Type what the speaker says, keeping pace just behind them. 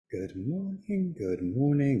Good morning, good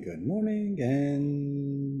morning, good morning,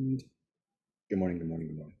 and good morning, good morning,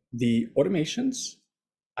 good morning. The automations,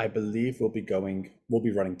 I believe, will be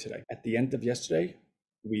running today. At the end of yesterday,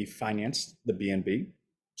 we financed the BNB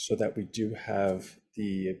so that we do have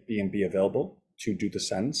the BNB available to do the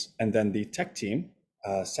sends. And then the tech team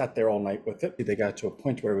sat there all night with it. They got to a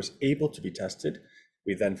point where it was able to be tested.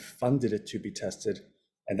 We then funded it to be tested.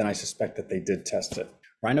 And then I suspect that they did test it.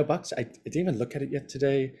 Rhino Bucks, I didn't even look at it yet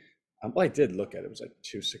today. Well, I did look at it. It was like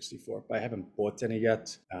 264, but I haven't bought any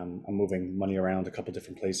yet. I'm moving money around a couple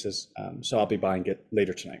different places. So I'll be buying it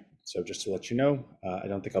later tonight. So just to let you know, I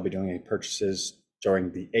don't think I'll be doing any purchases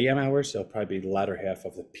during the AM hours. It'll probably be the latter half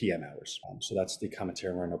of the PM hours. So that's the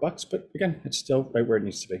commentary on Rhino Bucks. But again, it's still right where it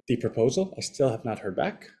needs to be. The proposal, I still have not heard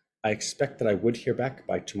back. I expect that I would hear back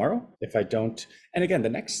by tomorrow. If I don't, and again, the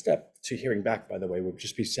next step to hearing back, by the way, would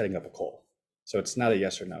just be setting up a call. So it's not a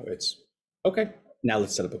yes or no. It's okay. Now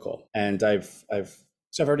let's set up a call. And I've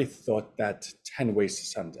already thought that 10 ways to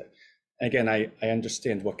send it. And again, I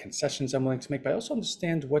understand what concessions I'm willing to make, but I also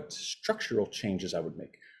understand what structural changes I would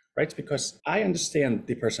make, right? Because I understand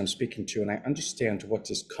the person I'm speaking to, and I understand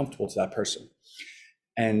what is comfortable to that person.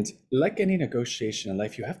 And like any negotiation in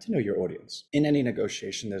life, you have to know your audience. In any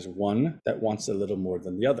negotiation, there's one that wants a little more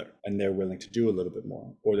than the other, and they're willing to do a little bit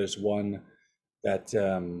more. Or there's one that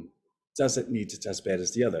doesn't need it as bad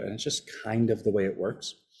as the other. And it's just kind of the way it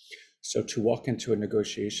works. So to walk into a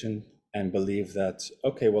negotiation and believe that,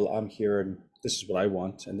 okay, well, I'm here and this is what I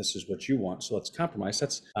want and this is what you want, so let's compromise.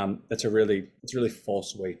 That's a really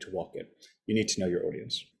false way to walk in. You need to know your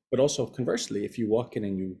audience. But also conversely, if you walk in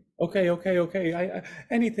and you, okay,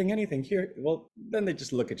 anything here, well, then they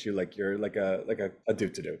just look at you like you're like a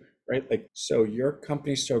dude to do, right? Like, so your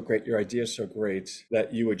company's so great, your idea is so great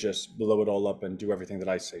that you would just blow it all up and do everything that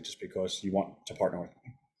I say just because you want to partner with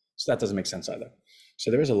me. So that doesn't make sense either.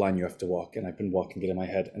 So there is a line you have to walk, and I've been walking it in my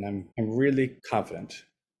head, and I'm really confident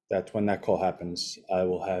that when that call happens, I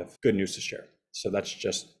will have good news to share. So that's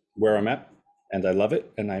just where I'm at, and I love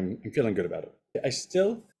it, and I'm feeling good about it. I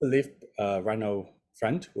still believe Rhino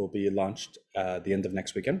Friend will be launched the end of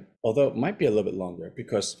next weekend, although it might be a little bit longer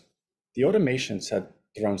because the automations had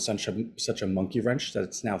thrown such a monkey wrench that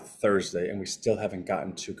it's now Thursday and we still haven't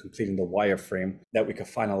gotten to completing the wireframe that we could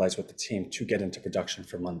finalize with the team to get into production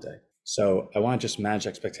for Monday. So I want to just manage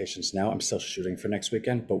expectations now. I'm still shooting for next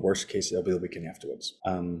weekend, but worst case, it'll be the weekend afterwards.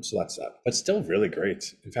 So that's that. But still really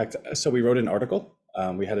great. In fact, so we wrote an article.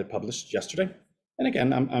 We had it published yesterday. And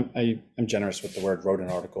again, I'm generous with the word wrote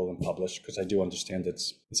an article and published because I do understand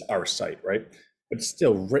it's our site, right? But it's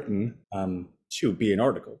still written to be an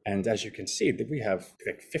article. And as you can see, we have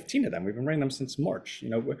like 15 of them. We've been writing them since March.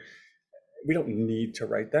 We don't need to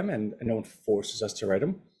write them, and no one forces us to write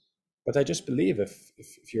them. But I just believe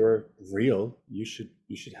if you're real, you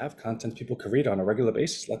should have content people can read on a regular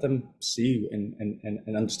basis. Let them see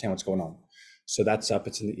and understand what's going on. So that's up.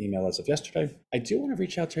 It's in the email as of yesterday. I do want to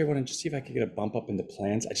reach out to everyone and just see if I can get a bump up in the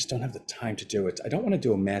plans. I just don't have the time to do it. I don't want to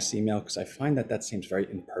do a mass email because I find that seems very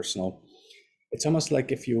impersonal. It's almost like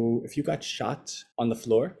if you got shot on the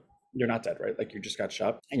floor, you're not dead, right? Like you just got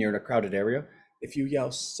shot and you're in a crowded area. If you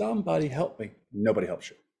yell, somebody help me, nobody helps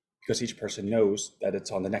you because each person knows that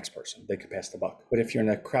it's on the next person. They can pass the buck. But if you're in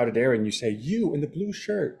a crowded area and you say, you in the blue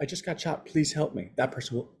shirt, I just got shot, please help me, that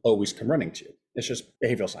person will always come running to you. It's just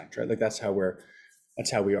behavioral science, right? Like that's how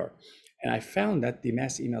we are. And I found that the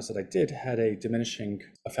mass emails that I did had a diminishing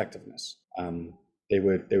effectiveness. They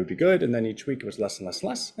would be good, and then each week it was less and less and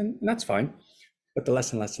less, and that's fine. But the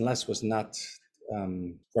less and less and less was not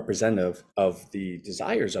representative of the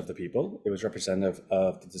desires of the people. It was representative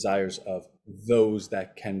of the desires of those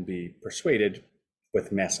that can be persuaded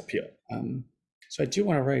with mass appeal. So I do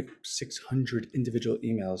want to write 600 individual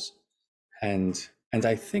emails, and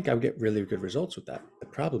I think I would get really good results with that. The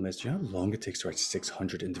problem is, do you know how long it takes to write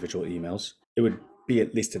 600 individual emails? It would be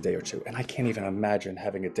at least a day or two, and I can't even imagine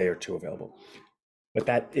having a day or two available. But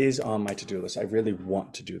that is on my to-do list. I really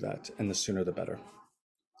want to do that, and the sooner the better.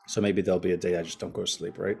 So maybe there'll be a day I just don't go to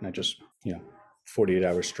sleep, right? And I just, 48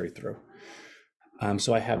 hours straight through.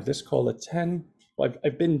 So I have this call at 10. Well,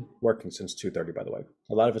 I've been working since 2:30, by the way.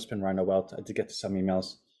 A lot of it's been Rhino Welt. I did get to some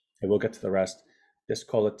emails. I will get to the rest. This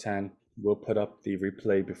call at 10. We'll put up the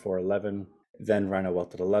replay before 11. Then Rhino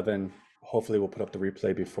Welt at 11. Hopefully we'll put up the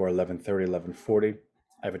replay before 11:30, 11:40.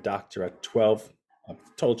 I have a doctor at 12. A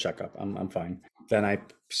total checkup. I'm fine. Then I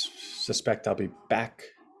suspect I'll be back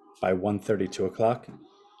by 1:30, 2 o'clock.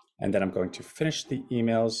 And then I'm going to finish the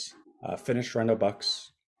emails, finish Rhino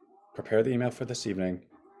Bucks, prepare the email for this evening,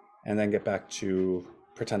 and then get back to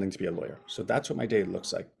pretending to be a lawyer. So that's what my day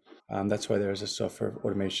looks like. That's why there is a software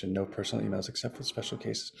automation, no personal emails except for special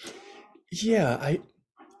cases. Yeah, I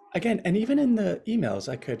again, and even in the emails,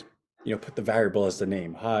 I could, put the variable as the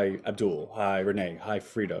name. Hi, Abdul. Hi, Renee. Hi,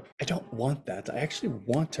 Frida. I don't want that. I actually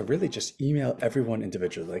want to really just email everyone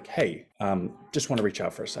individually. Like, hey, just want to reach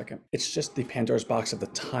out for a second. It's just the Pandora's box of the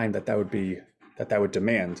time that would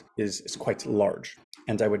demand is quite large.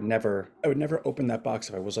 And I would never open that box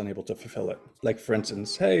if I was unable to fulfill it. Like for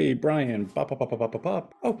instance, hey Brian, bop bop bop bop bop bop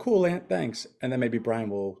bop. Oh cool, Aunt, thanks. And then maybe Brian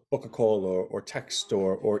will book a call or text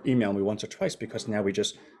or email me once or twice because now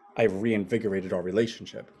I've reinvigorated our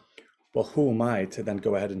relationship. Well, who am I to then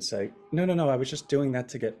go ahead and say, no, no, no, I was just doing that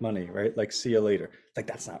to get money, right? Like, see you later. Like,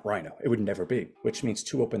 that's not Rhino. It would never be, which means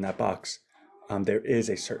to open that box, there is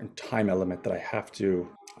a certain time element that I have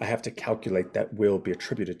to calculate that will be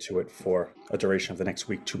attributed to it for a duration of the next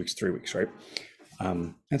week, 2 weeks, 3 weeks, right?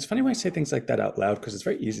 And it's funny when I say things like that out loud because it's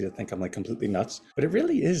very easy to think I'm like completely nuts, but it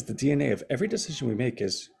really is the DNA of every decision we make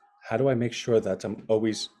is how do I make sure that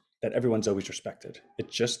everyone's always respected?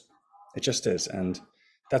 It just is, and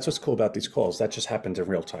that's what's cool about these calls. That just happened in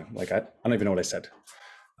real time. Like I don't even know what I said.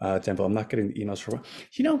 Denver, I'm not getting the emails for.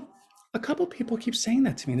 You know, a couple people keep saying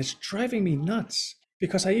that to me, and it's driving me nuts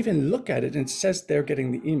because I even look at it and it says they're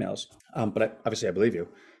getting the emails. Obviously I believe you.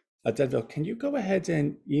 Denville, can you go ahead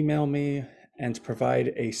and email me and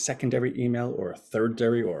provide a secondary email or a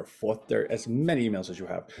thirdary or a fourth dairy, as many emails as you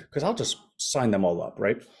have, because I'll just sign them all up,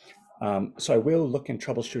 right? So I will look in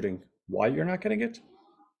troubleshooting why you're not getting it,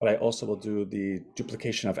 but I also will do the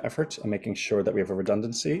duplication of effort and making sure that we have a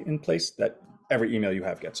redundancy in place that every email you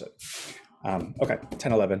have gets it. Okay,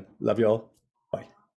 10, 11. Love you all.